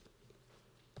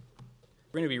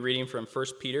We're going to be reading from 1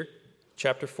 Peter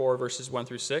chapter 4, verses 1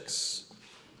 through 6.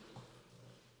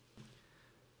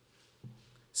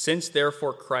 Since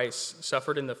therefore Christ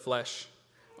suffered in the flesh,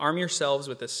 arm yourselves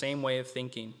with the same way of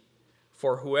thinking.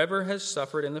 For whoever has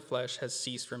suffered in the flesh has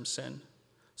ceased from sin,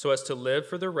 so as to live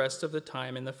for the rest of the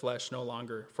time in the flesh no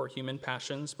longer for human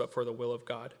passions, but for the will of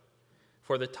God.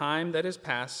 For the time that is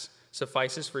past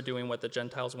suffices for doing what the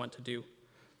Gentiles want to do,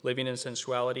 living in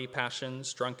sensuality,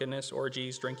 passions, drunkenness,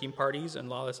 orgies, drinking parties, and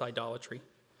lawless idolatry.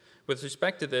 With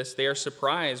respect to this, they are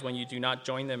surprised when you do not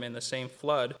join them in the same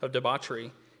flood of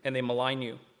debauchery, and they malign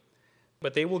you.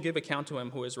 But they will give account to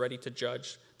him who is ready to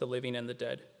judge the living and the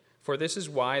dead. For this is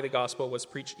why the gospel was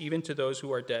preached even to those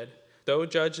who are dead. Though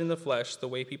judged in the flesh the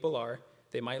way people are,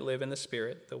 they might live in the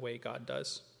spirit the way God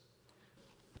does.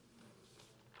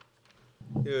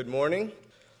 Good morning.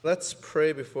 Let's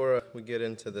pray before we get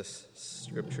into this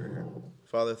scripture here.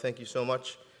 Father, thank you so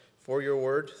much for your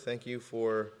word. Thank you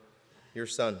for your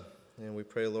Son. And we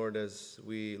pray, Lord, as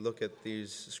we look at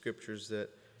these scriptures that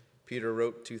Peter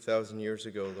wrote 2,000 years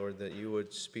ago, Lord, that you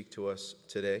would speak to us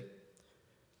today,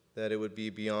 that it would be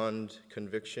beyond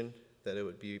conviction, that it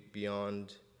would be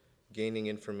beyond gaining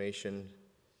information,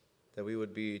 that we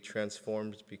would be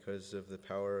transformed because of the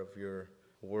power of your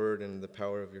word and the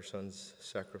power of your Son's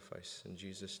sacrifice. In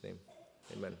Jesus' name,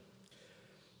 amen.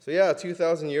 So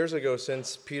 2,000 years ago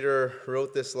since Peter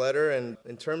wrote this letter, and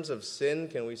in terms of sin,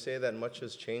 can we say that much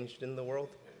has changed in the world?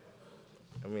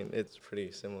 I mean, it's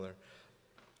pretty similar.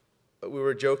 We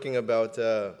were joking about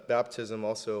baptism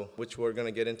also, which we're going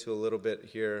to get into a little bit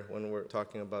here when we're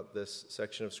talking about this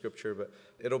section of Scripture, but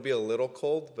it'll be a little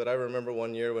cold. But I remember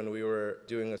one year when we were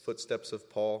doing a Footsteps of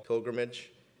Paul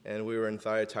pilgrimage, and we were in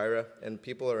Thyatira, and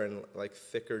people are in like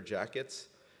thicker jackets,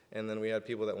 and then we had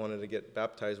people that wanted to get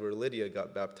baptized, where Lydia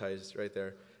got baptized right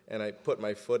there, and I put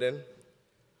my foot in.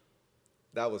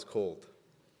 That was cold.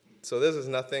 So this is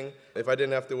nothing. If I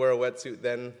didn't have to wear a wetsuit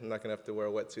then, I'm not going to have to wear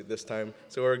a wetsuit this time,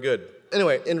 so we're good.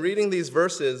 Anyway, in reading these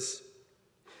verses,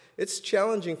 it's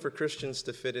challenging for Christians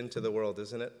to fit into the world,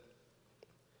 isn't it?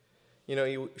 You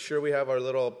know, sure we have our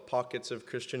little pockets of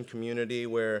Christian community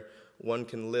where one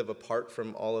can live apart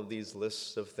from all of these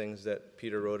lists of things that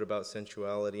Peter wrote about,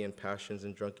 sensuality and passions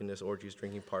and drunkenness, orgies,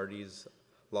 drinking parties,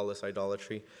 lawless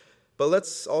idolatry. But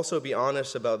let's also be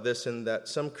honest about this, in that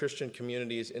some Christian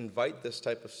communities invite this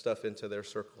type of stuff into their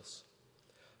circles.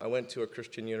 I went to a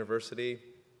Christian university,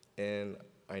 and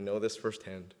I know this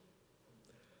firsthand.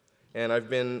 And I've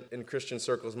been in Christian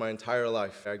circles my entire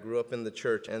life. I grew up in the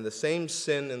church, and the same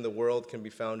sin in the world can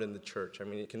be found in the church. I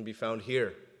mean, it can be found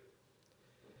here.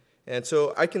 And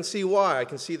so I can see why. I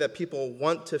can see that people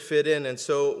want to fit in. And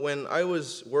so when I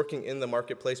was working in the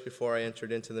marketplace before I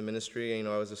entered into the ministry,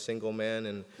 I was a single man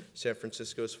in San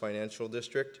Francisco's financial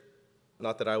district.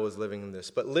 Not that I was living in this,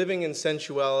 but living in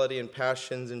sensuality and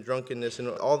passions and drunkenness and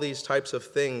all these types of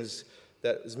things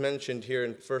that is mentioned here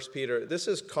in 1 Peter. This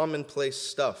is commonplace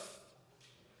stuff.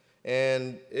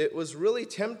 And it was really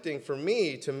tempting for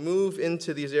me to move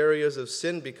into these areas of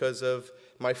sin because of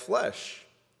my flesh.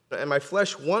 And my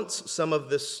flesh wants some of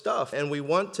this stuff, and we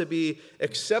want to be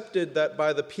accepted that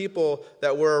by the people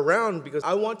that we're around, because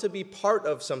I want to be part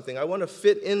of something. I want to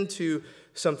fit into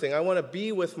something. I want to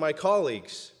be with my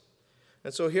colleagues.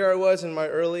 And so here I was in my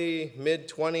early,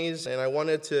 mid-20s, and I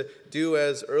wanted to do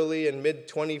as early and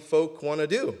mid-20 folk want to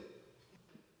do.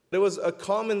 It was a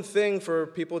common thing for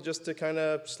people just to kind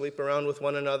of sleep around with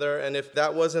one another, and if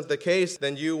that wasn't the case,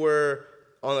 then you were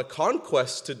on a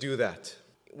conquest to do that.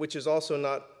 Which is also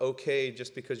not okay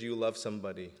just because you love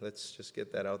somebody. Let's just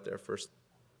get that out there first.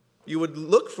 You would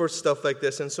look for stuff like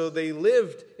this, and so they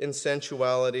lived in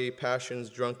sensuality, passions,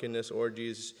 drunkenness,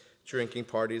 orgies, drinking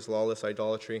parties, lawless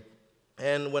idolatry.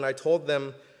 And when I told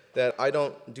them that I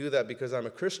don't do that because I'm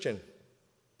a Christian,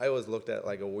 I was looked at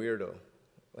like a weirdo.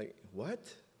 Like,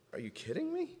 what? Are you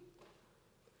kidding me?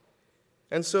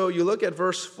 And so you look at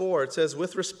verse 4, it says,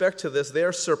 with respect to this, they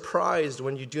are surprised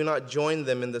when you do not join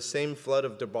them in the same flood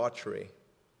of debauchery.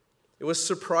 It was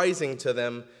surprising to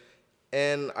them,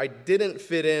 and I didn't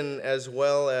fit in as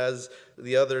well as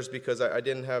the others because I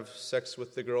didn't have sex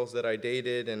with the girls that I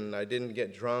dated, and I didn't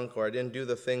get drunk, or I didn't do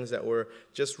the things that were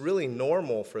just really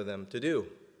normal for them to do.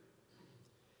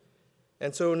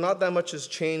 And so not that much has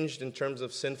changed in terms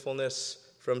of sinfulness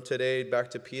from today back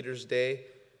to Peter's day.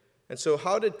 And so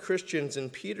how did Christians in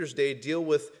Peter's day deal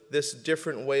with this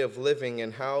different way of living,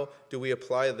 and how do we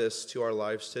apply this to our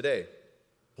lives today?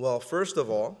 Well, first of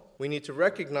all, we need to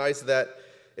recognize that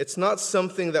it's not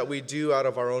something that we do out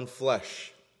of our own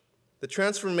flesh. The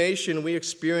transformation we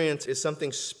experience is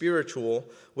something spiritual,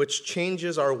 which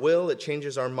changes our will, it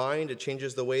changes our mind, it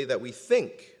changes the way that we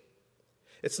think.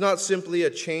 It's not simply a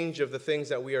change of the things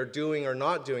that we are doing or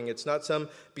not doing. It's not some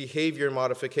behavior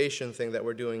modification thing that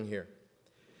we're doing here.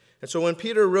 And so when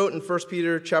Peter wrote in 1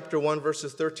 Peter chapter 1,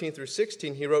 verses 13 through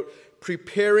 16, he wrote,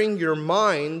 preparing your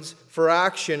minds for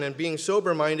action and being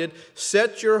sober-minded,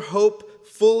 set your hope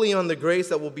fully on the grace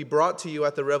that will be brought to you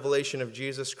at the revelation of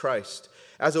Jesus Christ.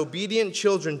 As obedient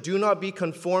children, do not be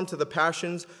conformed to the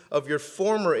passions of your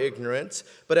former ignorance,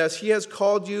 but as he has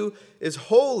called you is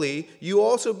holy, you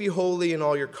also be holy in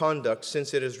all your conduct,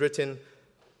 since it is written,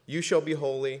 you shall be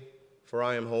holy, for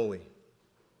I am holy.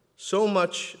 So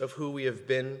much of who we have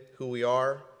been, who we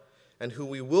are, and who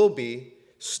we will be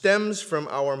stems from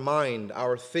our mind,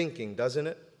 our thinking, doesn't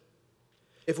it?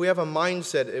 If we have a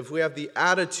mindset, if we have the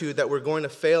attitude that we're going to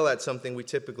fail at something, we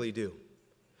typically do.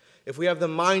 If we have the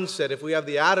mindset, if we have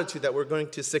the attitude that we're going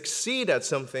to succeed at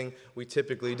something, we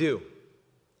typically do.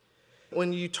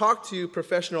 When you talk to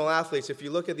professional athletes, if you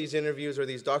look at these interviews or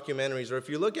these documentaries, or if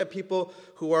you look at people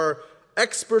who are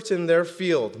experts in their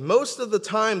field, most of the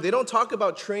time they don't talk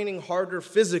about training harder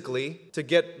physically to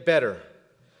get better.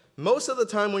 Most of the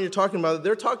time when you're talking about it,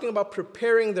 they're talking about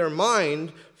preparing their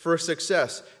mind for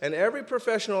success. And every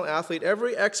professional athlete,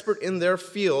 every expert in their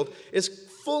field is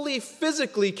fully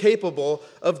physically capable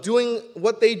of doing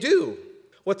what they do.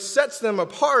 What sets them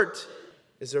apart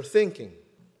is their thinking,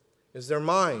 is their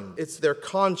mind, it's their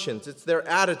conscience, it's their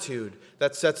attitude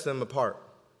that sets them apart.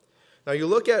 Now you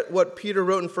look at what Peter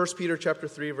wrote in 1 Peter chapter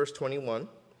 3, verse 21.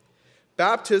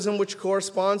 Baptism, which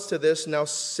corresponds to this, now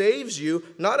saves you,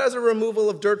 not as a removal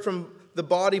of dirt from the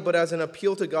body, but as an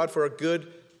appeal to God for a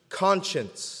good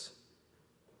conscience.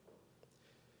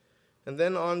 And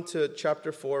then on to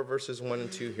chapter 4, verses 1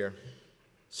 and 2 here.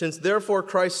 Since therefore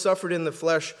Christ suffered in the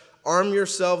flesh, arm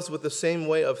yourselves with the same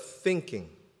way of thinking.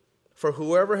 For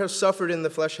whoever has suffered in the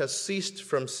flesh has ceased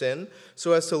from sin,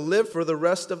 so as to live for the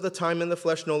rest of the time in the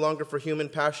flesh, no longer for human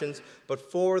passions,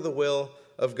 but for the will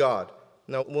of God.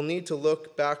 Now, we'll need to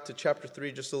look back to chapter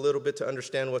 3 just a little bit to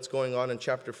understand what's going on in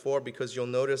chapter 4, because you'll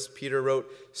notice Peter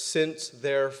wrote, since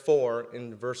therefore,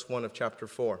 in verse 1 of chapter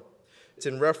 4. It's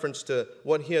in reference to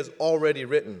what he has already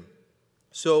written.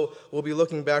 So we'll be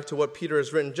looking back to what Peter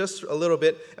has written just a little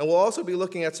bit, and we'll also be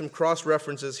looking at some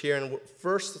cross-references here. And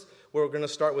first, we're going to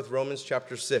start with Romans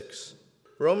chapter 6.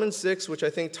 Romans 6, which I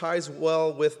think ties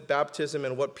well with baptism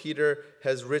and what Peter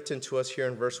has written to us here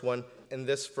in verse 1, in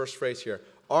this first phrase here.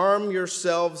 Arm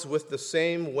yourselves with the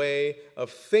same way of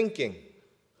thinking.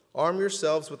 Arm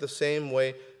yourselves with the same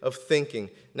way of thinking.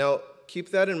 Now,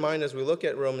 keep that in mind as we look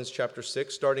at Romans chapter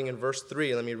 6, starting in verse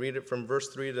 3. Let me read it from verse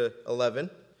 3 to 11.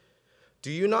 Do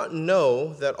you not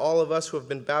know that all of us who have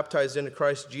been baptized into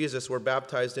Christ Jesus were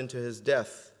baptized into his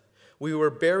death? We were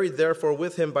buried, therefore,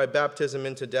 with him by baptism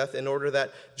into death, in order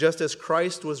that, just as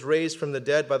Christ was raised from the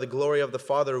dead by the glory of the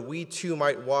Father, we too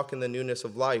might walk in the newness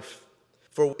of life.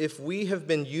 For if we have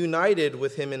been united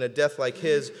with him in a death like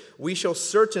his, we shall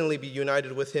certainly be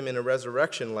united with him in a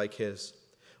resurrection like his.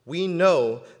 We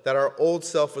know that our old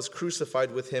self was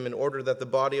crucified with him in order that the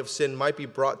body of sin might be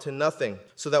brought to nothing,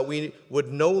 so that we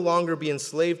would no longer be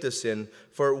enslaved to sin.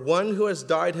 For one who has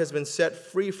died has been set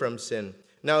free from sin.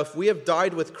 Now, if we have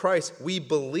died with Christ, we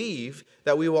believe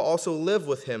that we will also live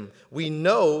with him. We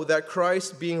know that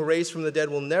Christ, being raised from the dead,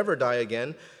 will never die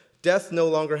again. Death no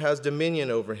longer has dominion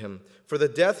over him. For the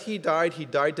death he died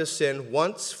to sin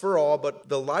once for all, but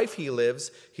the life he lives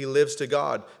to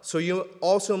God. So you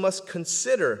also must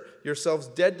consider yourselves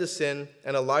dead to sin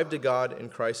and alive to God in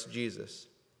Christ Jesus.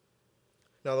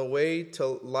 Now, the way to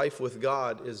life with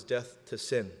God is death to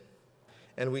sin.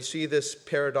 And we see this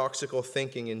paradoxical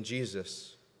thinking in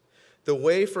Jesus. The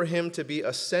way for him to be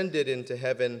ascended into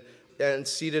heaven and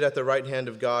seated at the right hand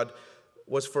of God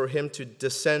was for him to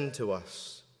descend to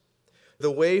us.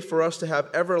 The way for us to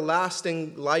have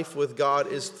everlasting life with God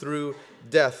is through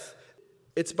death.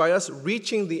 It's by us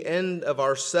reaching the end of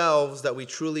ourselves that we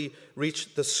truly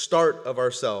reach the start of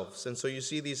ourselves. And so you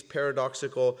see these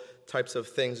paradoxical types of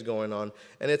things going on.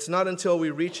 And it's not until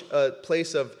we reach a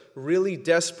place of really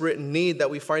desperate need that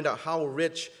we find out how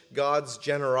rich God's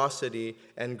generosity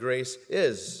and grace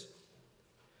is.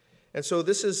 And so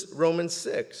this is Romans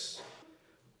 6.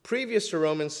 Previous to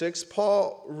Romans 6,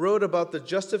 Paul wrote about the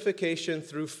justification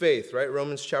through faith, right?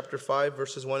 Romans chapter 5,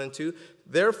 verses 1 and 2.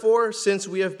 Therefore, since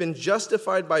we have been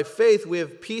justified by faith, we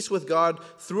have peace with God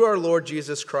through our Lord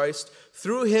Jesus Christ.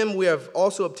 Through him we have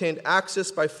also obtained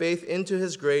access by faith into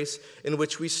his grace, in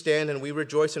which we stand, and we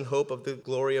rejoice in hope of the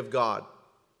glory of God.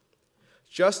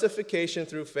 Justification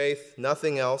through faith,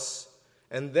 nothing else.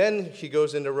 And then he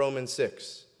goes into Romans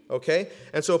 6. Okay?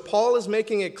 And so Paul is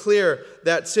making it clear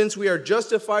that since we are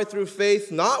justified through faith,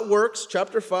 not works,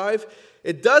 chapter 5,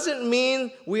 It doesn't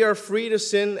mean we are free to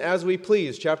sin as we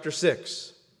please, chapter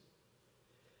 6.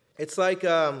 It's like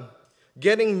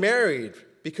getting married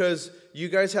because you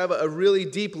guys have a really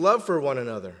deep love for one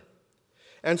another.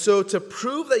 And so to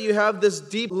prove that you have this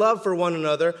deep love for one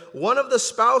another, one of the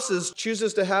spouses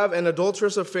chooses to have an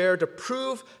adulterous affair to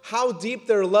prove how deep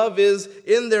their love is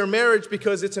in their marriage,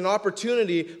 because it's an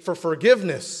opportunity for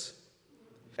forgiveness.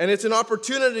 And it's an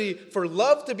opportunity for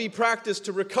love to be practiced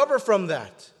to recover from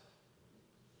that.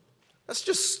 That's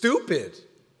just stupid.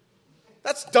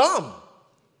 That's dumb.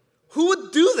 Who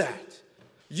would do that?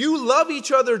 You love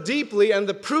each other deeply, and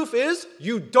the proof is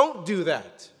you don't do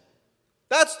that.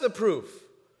 That's the proof.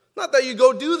 Not that you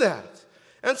go do that.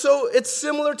 And so it's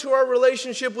similar to our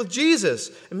relationship with Jesus.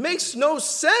 It makes no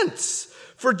sense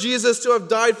for Jesus to have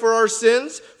died for our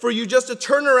sins, for you just to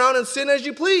turn around and sin as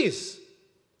you please.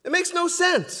 It makes no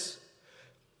sense.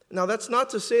 Now, that's not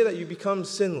to say that you become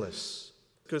sinless,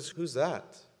 because who's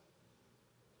that?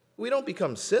 We don't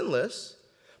become sinless,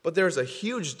 but there's a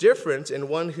huge difference in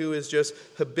one who is just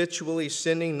habitually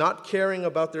sinning, not caring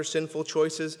about their sinful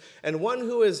choices, and one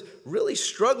who is really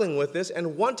struggling with this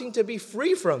and wanting to be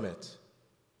free from it.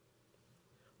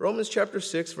 Romans chapter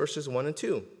 6, verses 1 and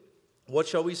 2. What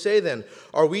shall we say then?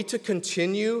 Are we to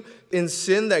continue in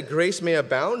sin that grace may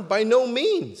abound? By no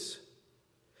means.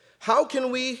 How can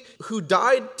we who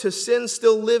died to sin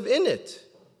still live in it?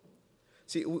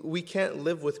 See, we can't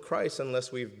live with Christ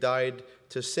unless we've died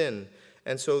to sin.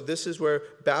 And so this is where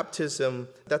baptism,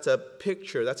 that's a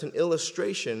picture, that's an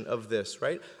illustration of this,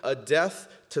 right? A death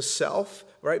to self,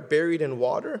 right? Buried in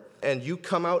water, and you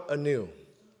come out anew.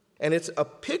 And it's a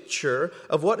picture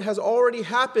of what has already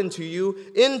happened to you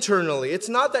internally. It's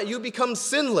not that you become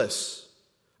sinless.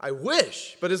 I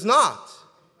wish, but it's not.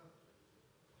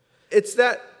 It's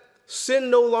that sin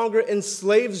no longer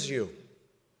enslaves you.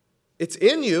 It's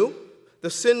in you. The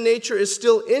sin nature is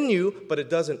still in you, but it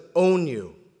doesn't own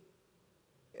you.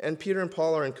 And Peter and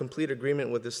Paul are in complete agreement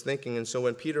with this thinking. And so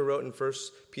when Peter wrote in 1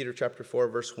 Peter chapter 4,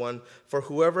 verse 1, for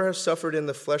whoever has suffered in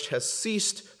the flesh has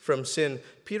ceased from sin,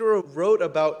 Peter wrote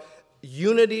about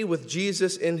unity with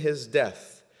Jesus in his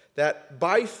death. That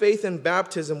by faith and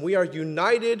baptism, we are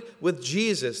united with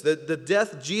Jesus. The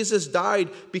death Jesus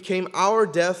died became our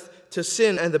death to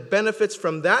sin. And the benefits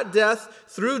from that death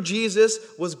through Jesus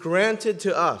was granted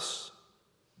to us.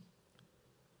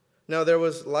 Now, there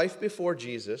was life before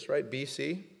Jesus, right?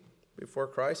 BC, before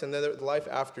Christ, and then there was life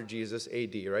after Jesus,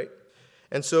 AD, right?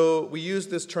 And so we use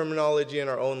this terminology in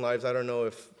our own lives. I don't know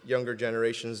if younger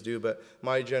generations do, but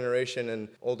my generation and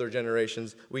older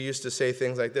generations, we used to say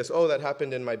things like this, oh, that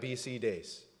happened in my BC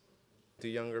days. Do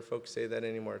younger folks say that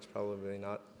anymore? It's probably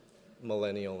not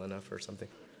millennial enough or something.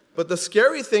 But the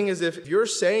scary thing is if you're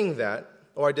saying that,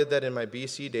 oh, I did that in my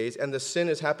BC days, and the sin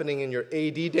is happening in your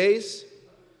AD days,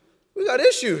 we got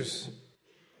issues.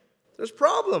 There's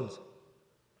problems.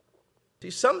 See,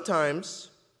 sometimes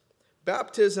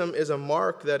baptism is a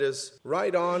mark that is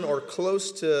right on or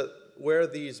close to where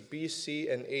these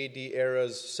BC and AD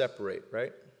eras separate,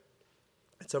 right?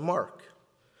 It's a mark.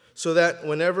 So that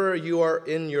whenever you are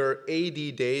in your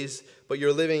AD days, but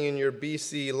you're living in your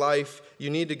BC life, you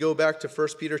need to go back to 1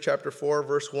 Peter chapter 4,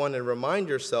 verse 1 and remind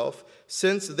yourself,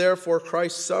 since therefore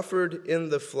Christ suffered in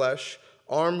the flesh,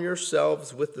 arm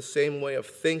yourselves with the same way of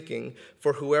thinking,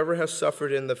 for whoever has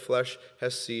suffered in the flesh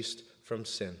has ceased from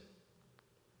sin.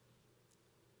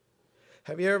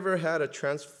 Have you ever had a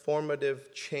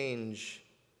transformative change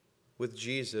with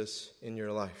Jesus in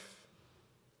your life?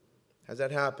 Has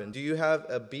that happened? Do you have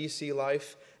a BC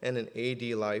life and an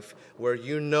AD life where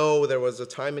you know there was a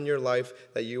time in your life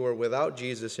that you were without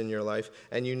Jesus in your life,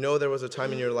 and you know there was a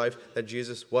time in your life that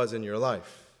Jesus was in your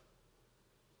life?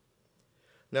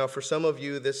 Now, for some of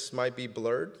you, this might be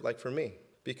blurred, like for me,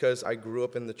 because I grew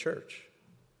up in the church.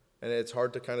 And it's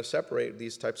hard to kind of separate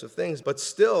these types of things. But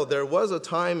still, there was a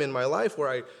time in my life where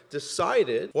I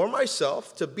decided for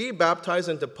myself to be baptized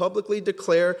and to publicly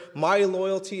declare my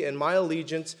loyalty and my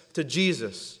allegiance to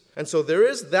Jesus. And so there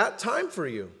is that time for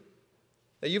you,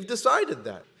 that you've decided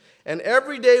that. And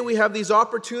every day we have these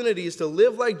opportunities to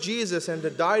live like Jesus and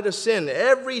to die to sin.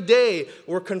 Every day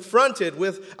we're confronted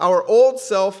with our old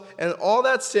self and all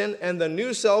that sin and the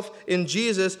new self in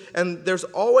Jesus. And there's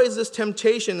always this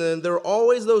temptation, and there are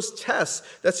always those tests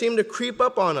that seem to creep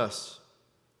up on us.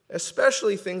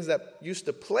 Especially things that used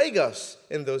to plague us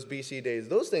in those BC days.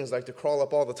 Those things like to crawl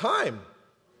up all the time.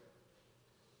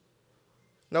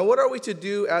 Now, what are we to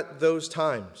do at those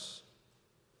times?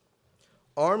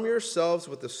 Arm yourselves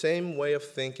with the same way of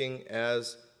thinking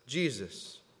as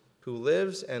Jesus, who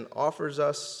lives and offers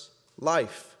us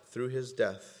life through his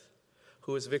death,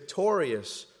 who is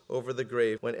victorious over the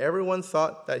grave. When everyone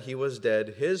thought that he was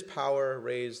dead, his power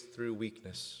raised through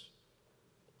weakness.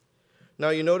 Now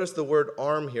you notice the word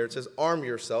arm here. It says arm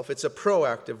yourself. It's a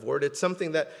proactive word. It's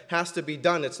something that has to be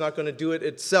done. It's not going to do it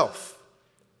itself.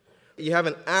 You have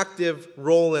an active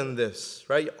role in this,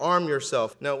 right? You arm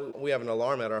yourself. Now, we have an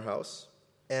alarm at our house,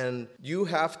 and you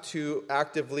have to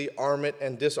actively arm it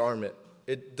and disarm it.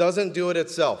 It doesn't do it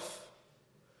itself,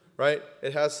 right?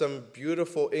 It has some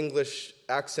beautiful English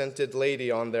accented lady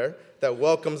on there that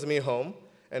welcomes me home,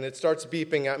 and it starts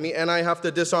beeping at me, and I have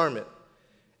to disarm it.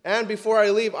 And before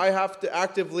I leave, I have to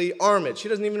actively arm it. She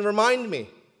doesn't even remind me.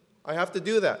 I have to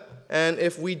do that. And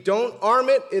if we don't arm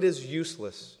it, it is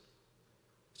useless.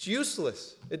 It's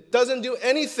useless. It doesn't do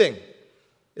anything.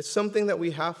 It's something that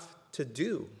we have to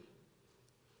do.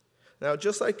 Now,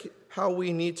 just like how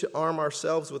we need to arm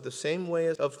ourselves with the same way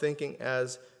of thinking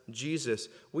as Jesus,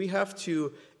 we have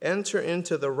to enter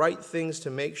into the right things to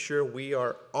make sure we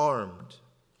are armed.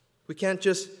 We can't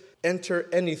just enter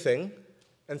anything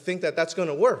and think that that's going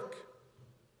to work.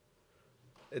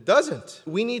 It doesn't.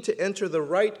 We need to enter the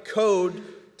right code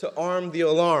to arm the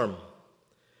alarm.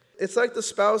 It's like the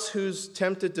spouse who's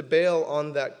tempted to bail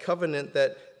on that covenant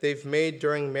that they've made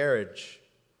during marriage.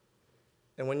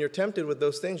 And when you're tempted with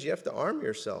those things, you have to arm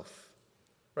yourself,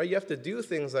 right? You have to do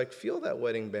things like feel that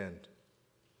wedding band.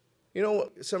 You know,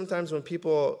 sometimes when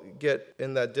people get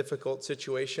in that difficult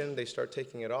situation, they start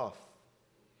taking it off.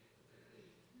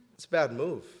 It's a bad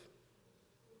move.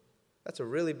 That's a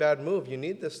really bad move. You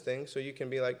need this thing so you can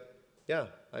be like, yeah,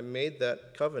 I made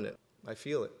that covenant. I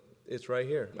feel it. It's right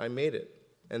here. I made it.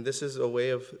 And this is a way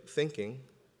of thinking,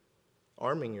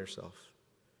 arming yourself.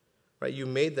 Right? You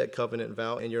made that covenant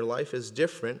vow, and your life is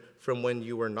different from when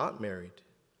you were not married,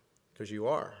 because you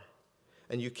are.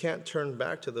 And you can't turn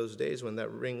back to those days when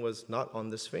that ring was not on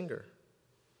this finger.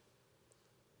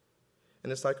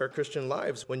 And it's like our Christian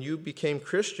lives. When you became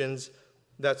Christians,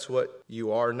 that's what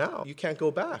you are now. You can't go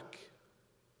back.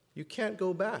 You can't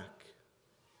go back.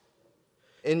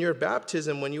 In your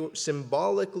baptism, when you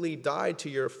symbolically died to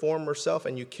your former self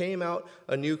and you came out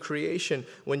a new creation,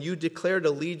 when you declared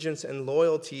allegiance and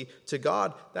loyalty to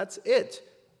God, that's it.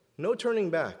 No turning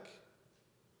back.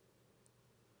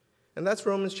 And that's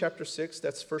Romans chapter 6.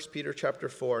 That's 1 Peter chapter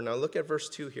 4. Now look at verse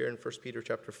 2 here in 1 Peter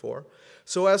chapter 4.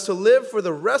 So as to live for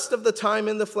the rest of the time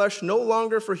in the flesh, no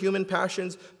longer for human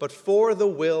passions, but for the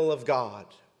will of God.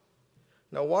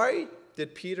 Now why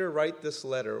did Peter write this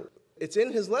letter? It's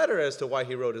in his letter as to why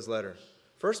he wrote his letter.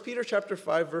 1 Peter chapter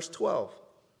 5, verse 12.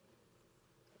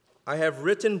 I have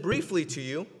written briefly to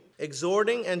you,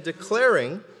 exhorting and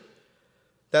declaring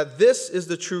that this is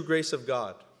the true grace of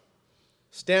God.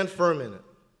 Stand firm in it.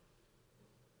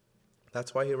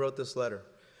 That's why he wrote this letter.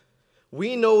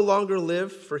 We no longer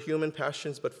live for human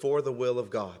passions, but for the will of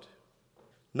God.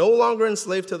 No longer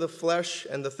enslaved to the flesh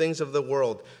and the things of the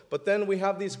world. But then we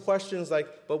have these questions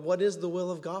like, but what is the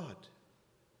will of God?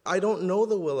 I don't know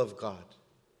the will of God.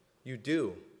 You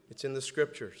do. It's in the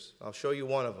scriptures. I'll show you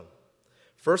one of them.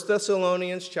 1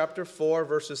 Thessalonians chapter 4,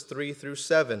 verses 3 through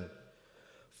 7.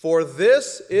 For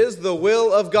this is the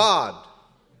will of God.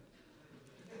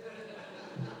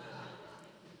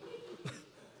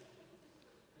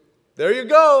 There you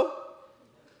go.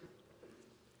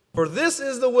 For this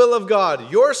is the will of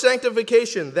God, your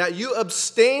sanctification, that you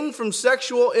abstain from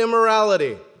sexual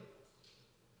immorality.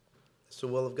 It's the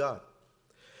will of God.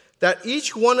 That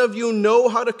each one of you know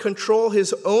how to control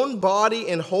his own body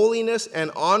in holiness and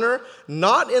honor,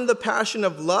 not in the passion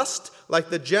of lust,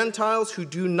 like the Gentiles who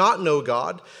do not know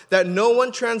God, that no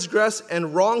one transgress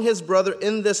and wrong his brother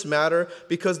in this matter,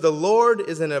 because the Lord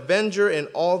is an avenger in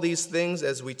all these things,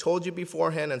 as we told you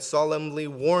beforehand and solemnly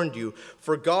warned you.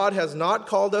 For God has not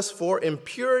called us for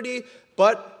impurity,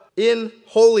 but in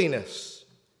holiness.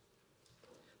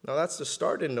 Now that's the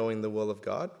start in knowing the will of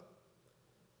God.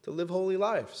 To live holy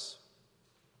lives.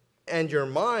 And your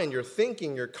mind, your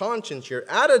thinking, your conscience, your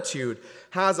attitude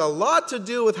has a lot to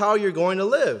do with how you're going to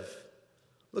live.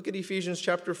 Look at Ephesians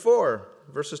chapter 4,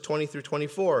 verses 20 through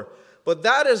 24. But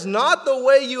that is not the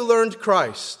way you learned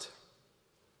Christ.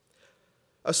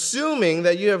 Assuming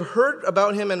that you have heard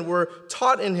about him and were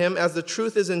taught in him as the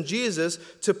truth is in Jesus,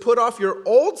 to put off your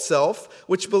old self,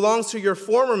 which belongs to your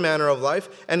former manner of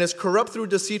life and is corrupt through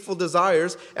deceitful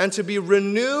desires, and to be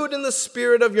renewed in the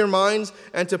spirit of your minds,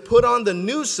 and to put on the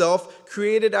new self,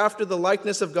 created after the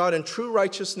likeness of God in true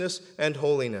righteousness and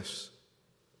holiness.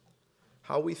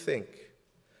 How we think,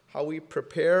 how we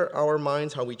prepare our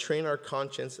minds, how we train our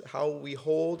conscience, how we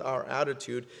hold our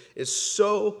attitude is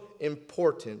so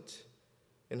important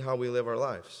in how we live our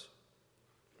lives.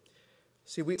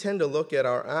 See, we tend to look at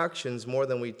our actions more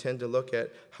than we tend to look at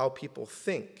how people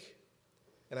think.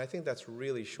 And I think that's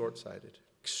really short-sighted,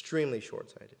 extremely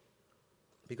short-sighted.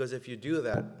 Because if you do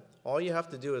that, all you have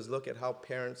to do is look at how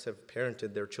parents have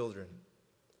parented their children.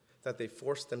 That they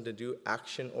forced them to do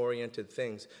action-oriented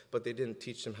things, but they didn't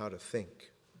teach them how to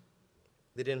think.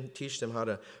 They didn't teach them how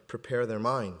to prepare their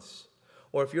minds.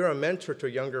 Or if you're a mentor to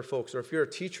younger folks, or if you're a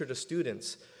teacher to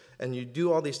students, and you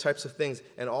do all these types of things,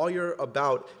 and all you're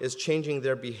about is changing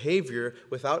their behavior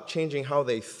without changing how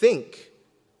they think,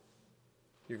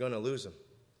 you're going to lose them.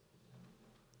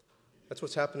 That's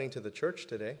what's happening to the church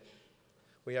today.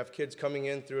 We have kids coming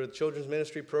in through children's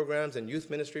ministry programs and youth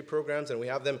ministry programs, and we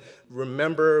have them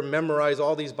memorize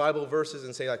all these Bible verses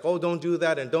and say like, oh, don't do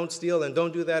that, and don't steal, and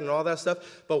don't do that, and all that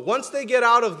stuff. But once they get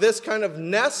out of this kind of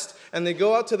nest and they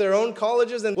go out to their own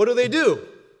colleges, then what do?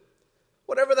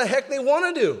 Whatever the heck they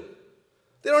want to do.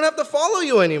 They don't have to follow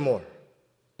you anymore.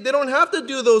 They don't have to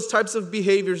do those types of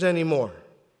behaviors anymore.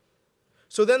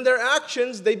 So then their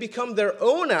actions, they become their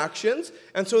own actions,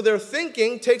 and so their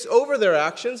thinking takes over their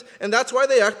actions, and that's why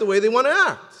they act the way they want to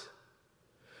act.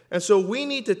 And so we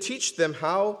need to teach them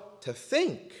how to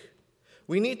think.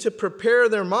 We need to prepare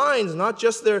their minds, not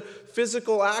just their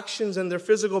physical actions and their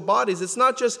physical bodies. It's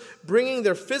not just bringing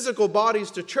their physical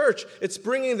bodies to church, it's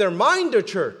bringing their mind to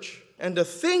church and to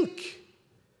think.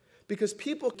 Because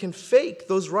people can fake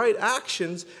those right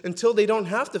actions until they don't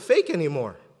have to fake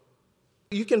anymore.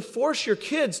 You can force your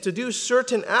kids to do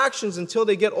certain actions until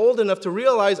they get old enough to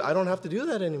realize, I don't have to do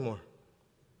that anymore.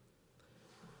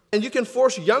 And you can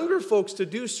force younger folks to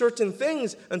do certain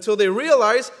things until they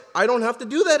realize, I don't have to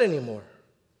do that anymore.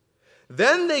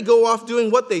 Then they go off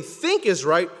doing what they think is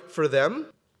right for them.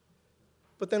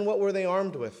 But then what were they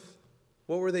armed with?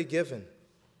 What were they given?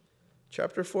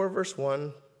 Chapter 4, verse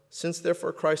 1, since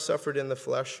therefore Christ suffered in the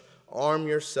flesh, arm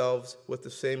yourselves with the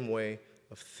same way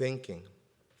of thinking.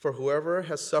 For whoever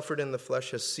has suffered in the flesh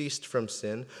has ceased from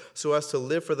sin, so as to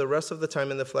live for the rest of the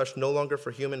time in the flesh, no longer for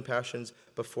human passions,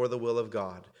 but for the will of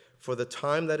God. For the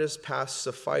time that is past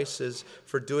suffices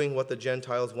for doing what the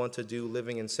Gentiles want to do,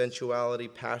 living in sensuality,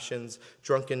 passions,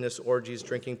 drunkenness, orgies,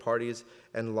 drinking parties,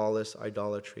 and lawless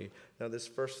idolatry. Now this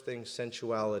first thing,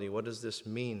 sensuality, what does this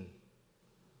mean?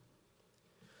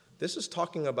 This is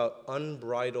talking about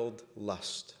unbridled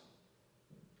lust.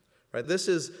 Right? This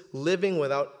is living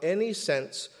without any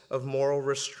sense of moral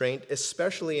restraint,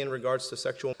 especially in regards to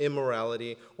sexual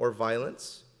immorality or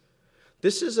violence.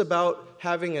 This is about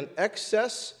having an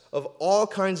excess of all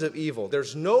kinds of evil.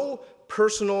 There's no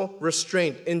personal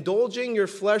restraint, indulging your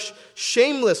flesh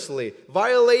shamelessly,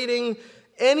 violating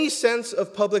any sense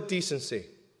of public decency.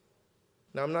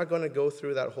 Now, I'm not going to go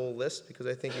through that whole list because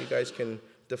I think you guys can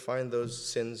define those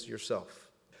sins yourself.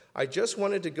 I just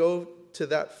wanted to go to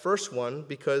that first one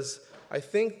because I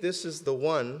think this is the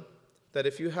one that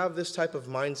if you have this type of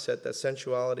mindset that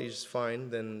sensuality is fine,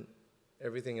 then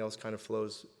everything else kind of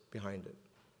flows behind it.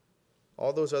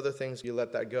 All those other things, you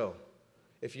let that go.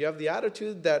 If you have the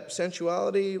attitude that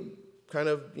sensuality, kind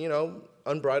of,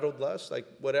 unbridled lust, like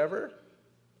whatever,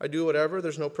 I do whatever,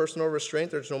 there's no personal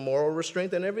restraint, there's no moral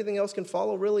restraint, then everything else can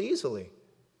follow really easily.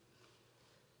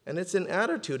 And it's an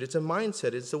attitude, it's a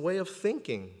mindset, it's a way of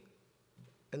thinking.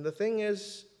 And the thing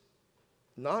is,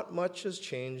 not much has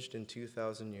changed in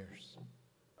 2,000 years.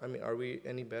 I mean, are we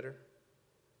any better?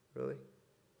 Really?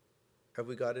 Have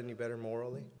we got any better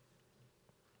morally?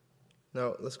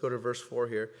 Now, let's go to verse 4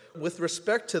 here. With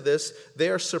respect to this, they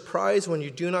are surprised when you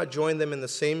do not join them in the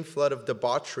same flood of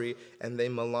debauchery, and they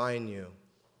malign you.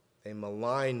 They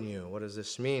malign you. What does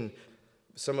this mean?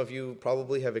 Some of you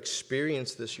probably have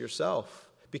experienced this yourself,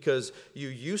 because you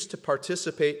used to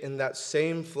participate in that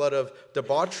same flood of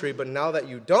debauchery, but now that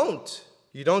you don't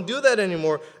do that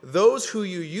anymore, those who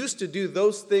you used to do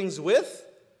those things with,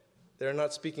 they're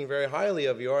not speaking very highly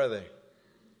of you, are they?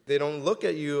 They don't look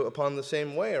at you upon the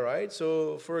same way, right?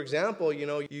 So, for example,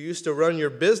 you used to run your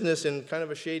business in kind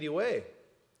of a shady way.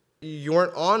 You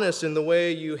weren't honest in the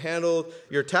way you handled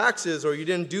your taxes, or you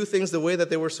didn't do things the way that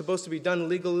they were supposed to be done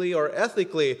legally or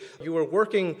ethically. You were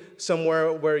working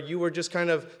somewhere where you were just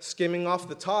kind of skimming off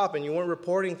the top and you weren't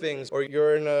reporting things. Or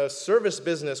you're in a service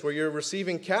business where you're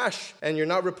receiving cash and you're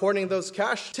not reporting those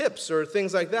cash tips or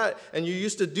things like that. And you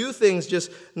used to do things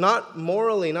just not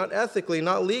morally, not ethically,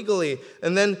 not legally.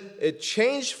 And then it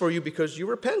changed for you because you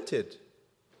repented.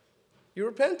 You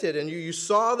repented and you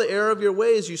saw the error of your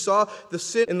ways. You saw the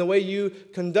sin in the way you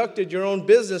conducted your own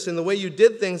business, in the way you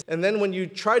did things. And then when you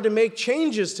tried to make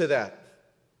changes to that,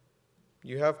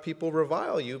 you have people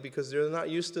revile you because they're not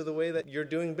used to the way that you're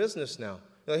doing business now.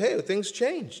 They're like, hey, things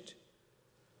changed.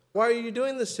 Why are you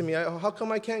doing this to me? How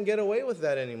come I can't get away with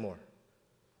that anymore?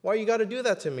 Why you got to do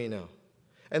that to me now?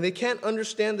 And they can't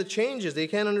understand the changes. They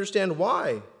can't understand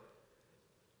why.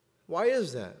 Why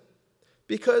is that?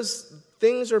 Because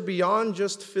things are beyond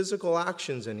just physical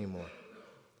actions anymore.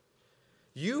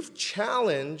 You've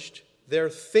challenged their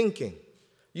thinking.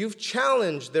 You've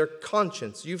challenged their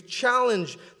conscience. You've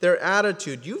challenged their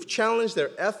attitude. You've challenged their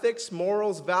ethics,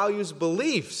 morals, values,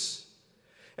 beliefs.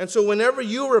 And so whenever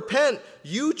you repent,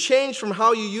 you change from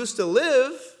how you used to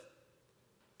live,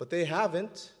 but they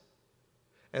haven't.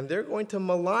 And they're going to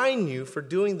malign you for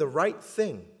doing the right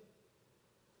thing.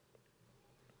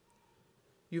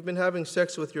 You've been having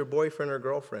sex with your boyfriend or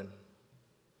girlfriend.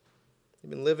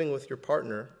 You've been living with your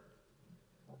partner.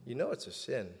 You know it's a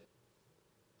sin.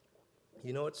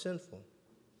 You know it's sinful.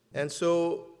 And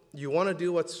so you want to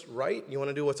do what's right. You want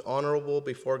to do what's honorable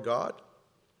before God.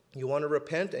 You want to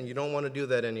repent, and you don't want to do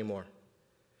that anymore.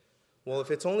 Well,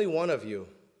 if it's only one of you,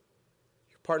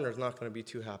 your partner's not going to be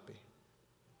too happy.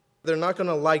 They're not going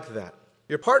to like that.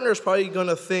 Your partner's probably going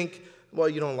to think, well,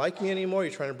 you don't like me anymore.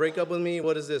 You're trying to break up with me.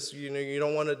 What is this? You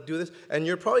don't want to do this. And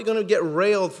you're probably going to get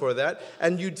railed for that.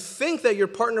 And you'd think that your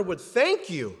partner would thank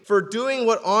you for doing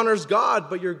what honors God,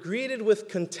 but you're greeted with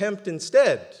contempt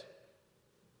instead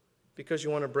because you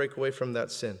want to break away from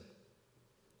that sin.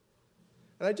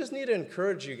 And I just need to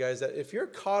encourage you guys that if you're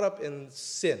caught up in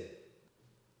sin,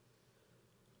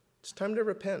 it's time to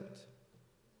repent.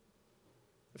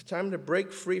 It's time to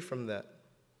break free from that.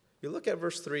 You look at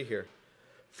verse 3 here.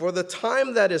 For the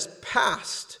time that is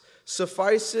past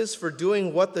suffices for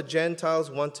doing what the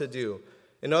Gentiles want to do.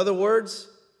 In other words,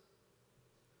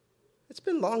 it's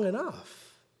been long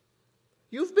enough.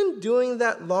 You've been doing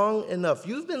that long enough.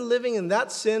 You've been living in that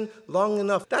sin long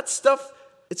enough. That stuff,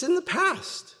 it's in the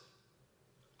past.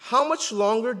 How much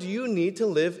longer do you need to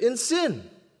live in sin?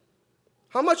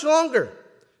 How much longer?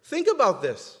 Think about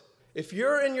this. If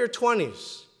you're in your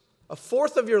 20s, a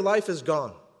fourth of your life is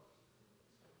gone.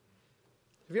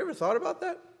 Have you ever thought about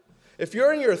that? If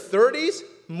you're in your 30s,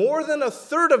 more than a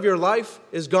third of your life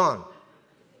is gone.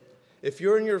 If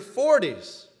you're in your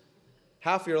 40s,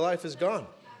 half your life is gone.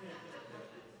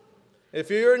 If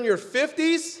you're in your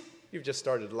 50s, you've just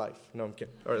started life. No, I'm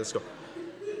kidding. All right, let's go.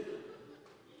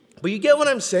 But you get what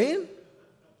I'm saying?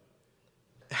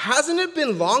 Hasn't it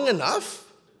been long enough?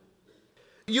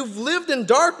 You've lived in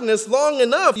darkness long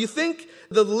enough. You think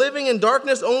the living in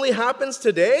darkness only happens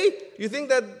today? You think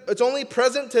that it's only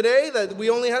present today, that we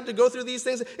only had to go through these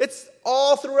things? It's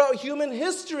all throughout human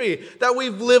history that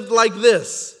we've lived like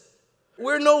this.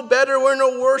 We're no better, we're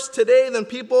no worse today than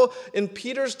people in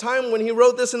Peter's time when he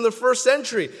wrote this in the first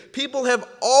century. People have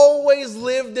always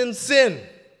lived in sin.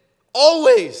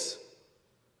 Always.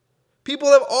 People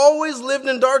have always lived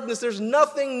in darkness. There's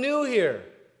nothing new here.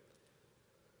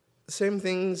 Same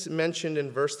things mentioned in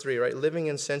verse 3, right? Living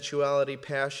in sensuality,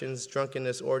 passions,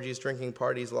 drunkenness, orgies, drinking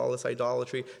parties, lawless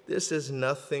idolatry. This is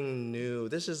nothing new.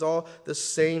 This is all the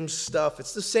same stuff.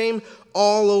 It's the same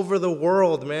all over the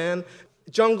world, man.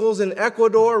 Jungles in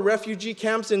Ecuador, refugee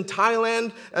camps in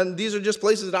Thailand, and these are just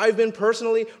places that I've been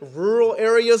personally, rural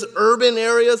areas, urban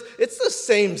areas. It's the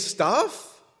same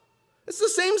stuff. It's the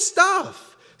same stuff.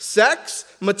 Sex,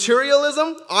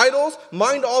 materialism, idols,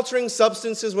 mind-altering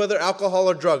substances, whether alcohol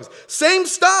or drugs. Same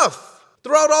stuff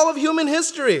throughout all of human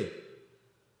history.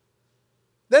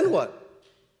 Then what?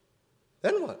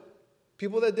 Then what?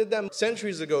 People that did that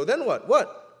centuries ago, then what?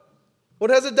 What? What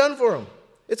has it done for them?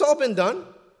 It's all been done.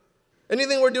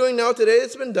 Anything we're doing now today,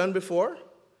 it's been done before.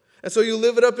 And so you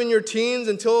live it up in your teens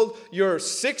until your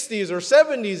 60s or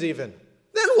 70s even.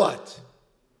 Then what?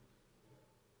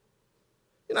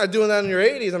 You're not doing that in your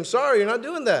 80s. I'm sorry, you're not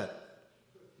doing that.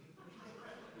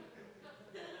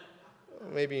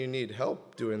 Maybe you need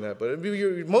help doing that, but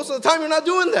most of the time you're not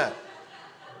doing that.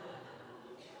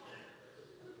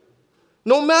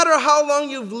 No matter how long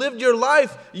you've lived your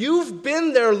life, you've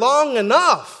been there long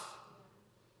enough.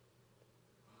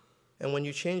 And when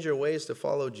you change your ways to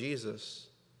follow Jesus,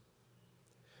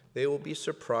 they will be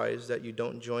surprised that you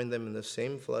don't join them in the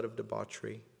same flood of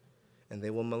debauchery, and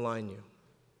they will malign you.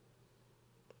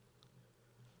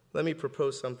 Let me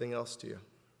propose something else to you.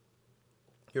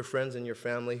 Your friends and your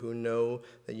family who know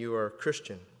that you are a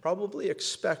Christian probably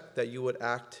expect that you would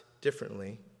act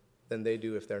differently than they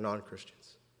do if they're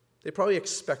non-Christians. They probably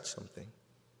expect something.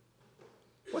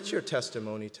 What's your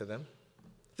testimony to them?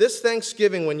 This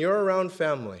Thanksgiving, when you're around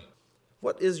family,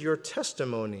 what is your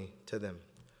testimony to them?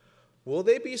 Will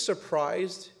they be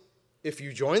surprised if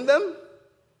you join them?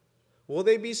 Will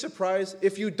they be surprised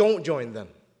if you don't join them?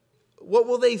 What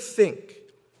will they think?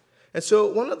 And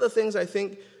so one of the things I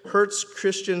think hurts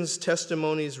Christians'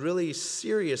 testimonies really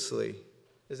seriously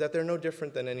is that they're no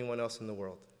different than anyone else in the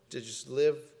world. To just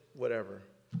live whatever.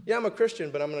 Yeah, I'm a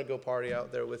Christian, but I'm going to go party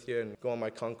out there with you and go on my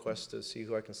conquest to see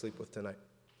who I can sleep with tonight.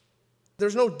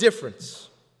 There's no difference.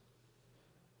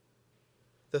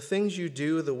 The things you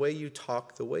do, the way you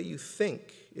talk, the way you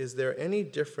think, is there any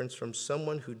difference from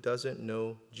someone who doesn't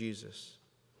know Jesus?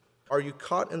 Are you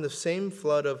caught in the same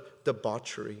flood of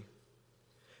debauchery?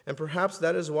 And perhaps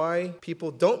that is why people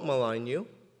don't malign you,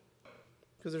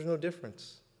 because there's no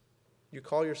difference. You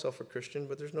call yourself a Christian,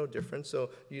 but there's no difference, so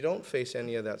you don't face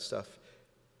any of that stuff.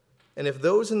 And if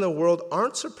those in the world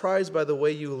aren't surprised by the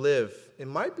way you live, it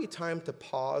might be time to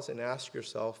pause and ask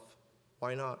yourself,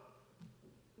 why not?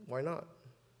 Why not?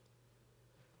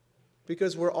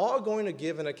 Because we're all going to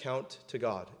give an account to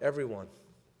God, everyone.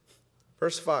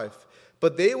 Verse 5,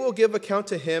 but they will give account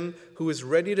to him who is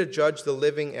ready to judge the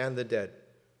living and the dead.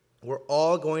 We're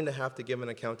all going to have to give an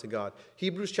account to God.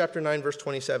 Hebrews chapter 9, verse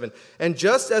 27. And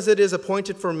just as it is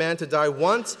appointed for man to die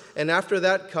once, and after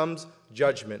that comes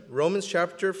judgment. Romans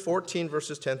chapter 14,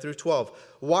 verses 10 through 12.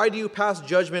 Why do you pass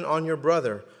judgment on your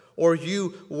brother? Or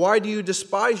you, why do you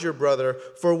despise your brother?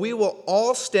 For we will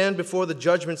all stand before the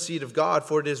judgment seat of God.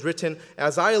 For it is written,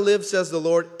 as I live, says the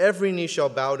Lord, every knee shall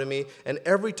bow to me, and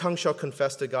every tongue shall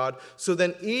confess to God. So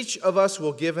then each of us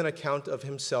will give an account of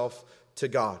himself to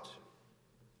God.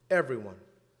 Everyone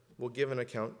will give an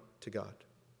account to God.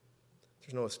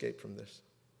 There's no escape from this.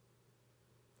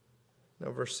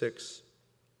 Now, verse 6.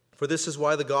 For this is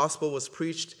why the gospel was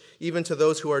preached even to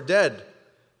those who are dead.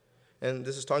 And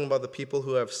this is talking about the people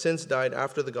who have since died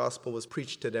after the gospel was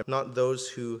preached to them, not those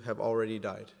who have already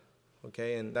died.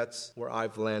 Okay, and that's where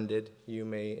I've landed. You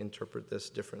may interpret this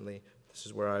differently. This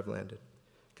is where I've landed.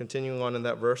 Continuing on in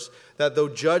that verse, that though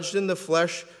judged in the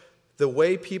flesh, the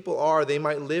way people are, they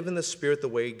might live in the spirit the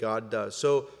way God does.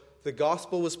 So the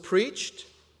gospel was preached.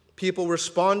 People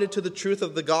responded to the truth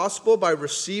of the gospel by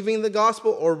receiving the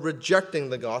gospel or rejecting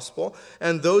the gospel.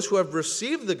 And those who have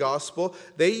received the gospel,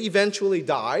 they eventually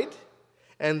died,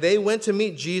 and they went to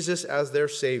meet Jesus as their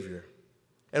Savior.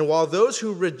 And while those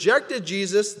who rejected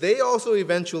Jesus, they also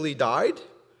eventually died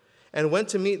and went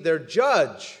to meet their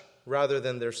judge rather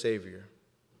than their Savior.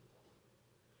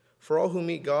 For all who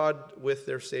meet God with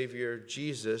their Savior,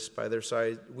 Jesus, by their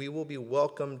side, we will be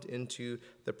welcomed into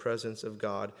the presence of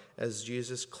God as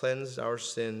Jesus cleansed our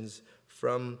sins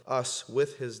from us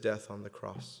with his death on the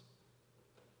cross.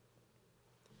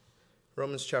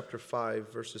 Romans chapter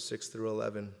 5, verses 6 through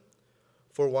 11.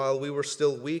 For while we were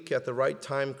still weak, at the right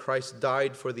time Christ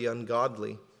died for the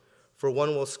ungodly. For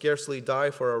one will scarcely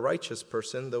die for a righteous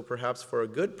person, though perhaps for a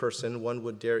good person one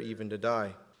would dare even to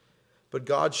die. But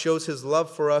God shows his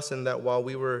love for us in that while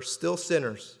we were still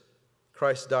sinners,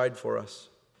 Christ died for us.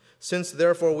 Since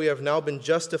therefore we have now been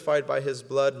justified by his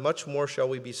blood, much more shall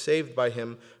we be saved by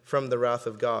him from the wrath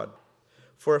of God.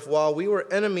 For if while we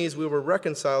were enemies we were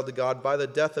reconciled to God by the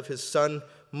death of his Son,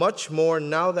 much more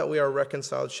now that we are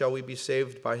reconciled shall we be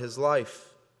saved by his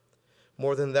life.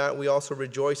 More than that, we also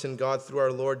rejoice in God through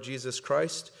our Lord Jesus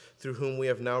Christ, through whom we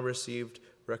have now received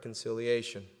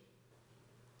reconciliation.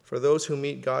 For those who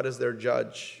meet God as their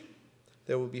judge,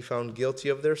 they will be found guilty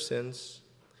of their sins,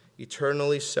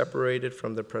 eternally separated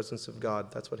from the presence of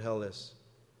God. That's what hell is.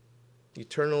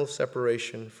 Eternal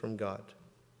separation from God.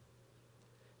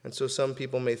 And so some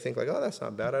people may think like, oh, that's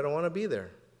not bad. I don't want to be there.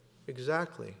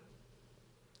 Exactly.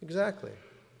 Exactly.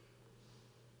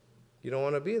 You don't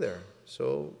want to be there.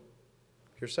 So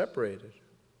you're separated.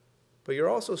 But you're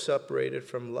also separated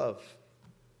from love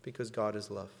because God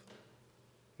is love.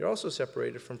 You're also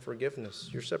separated from forgiveness.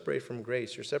 You're separated from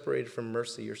grace. You're separated from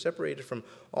mercy. You're separated from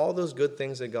all those good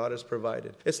things that God has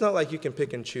provided. It's not like you can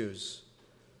pick and choose,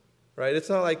 right? It's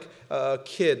not like a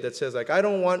kid that says, like, I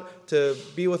don't want to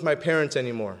be with my parents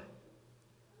anymore.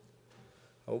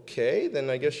 Okay,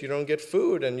 then I guess you don't get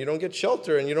food and you don't get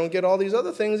shelter and you don't get all these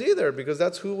other things either because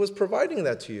that's who was providing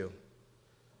that to you.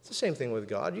 It's the same thing with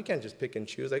God. You can't just pick and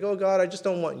choose. Like, oh, God, I just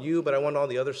don't want you, but I want all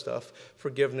the other stuff.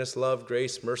 Forgiveness, love,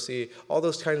 grace, mercy, all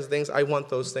those kinds of things. I want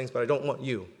those things, but I don't want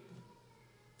you.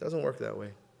 It doesn't work that way.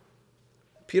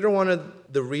 Peter wanted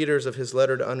the readers of his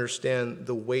letter to understand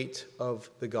the weight of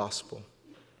the gospel,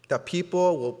 that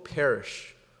people will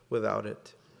perish without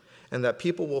it, and that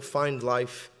people will find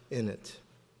life in it.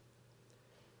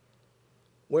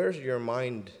 Where's your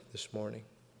mind this morning?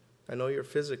 I know you're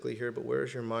physically here, but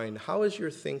where's your mind? How is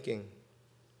your thinking?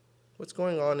 What's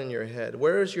going on in your head?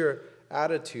 Where is your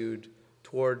attitude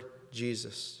toward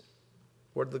Jesus,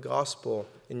 toward the gospel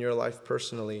in your life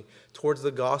personally, towards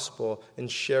the gospel and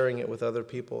sharing it with other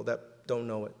people that don't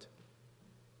know it?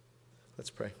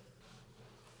 Let's pray.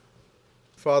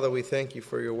 Father, we thank you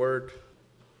for your word.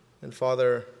 And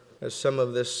Father, as some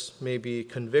of this may be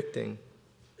convicting,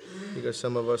 because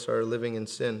some of us are living in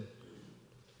sin,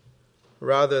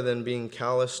 rather than being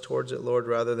callous towards it, Lord,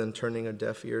 rather than turning a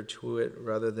deaf ear to it,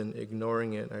 rather than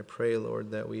ignoring it, I pray, Lord,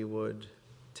 that we would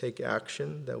take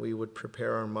action, that we would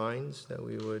prepare our minds, that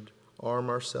we would arm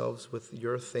ourselves with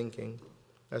your thinking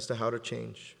as to how to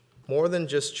change. More than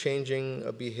just changing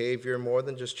a behavior, more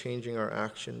than just changing our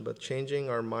action, but changing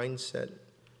our mindset,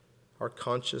 our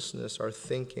consciousness, our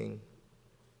thinking,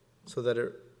 so that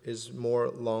it is more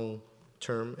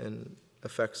long-term and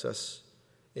affects us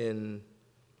in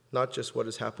not just what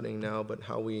is happening now, but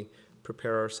how we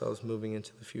prepare ourselves moving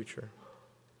into the future.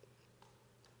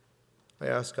 I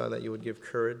ask, God, that you would give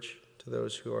courage to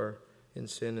those who are in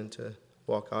sin and to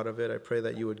walk out of it. I pray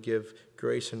that you would give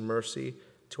grace and mercy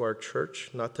to our church,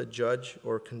 not to judge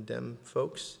or condemn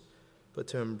folks, but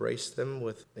to embrace them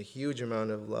with a huge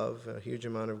amount of love, a huge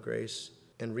amount of grace,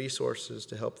 and resources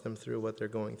to help them through what they're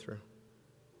going through.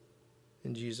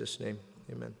 In Jesus' name,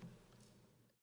 amen.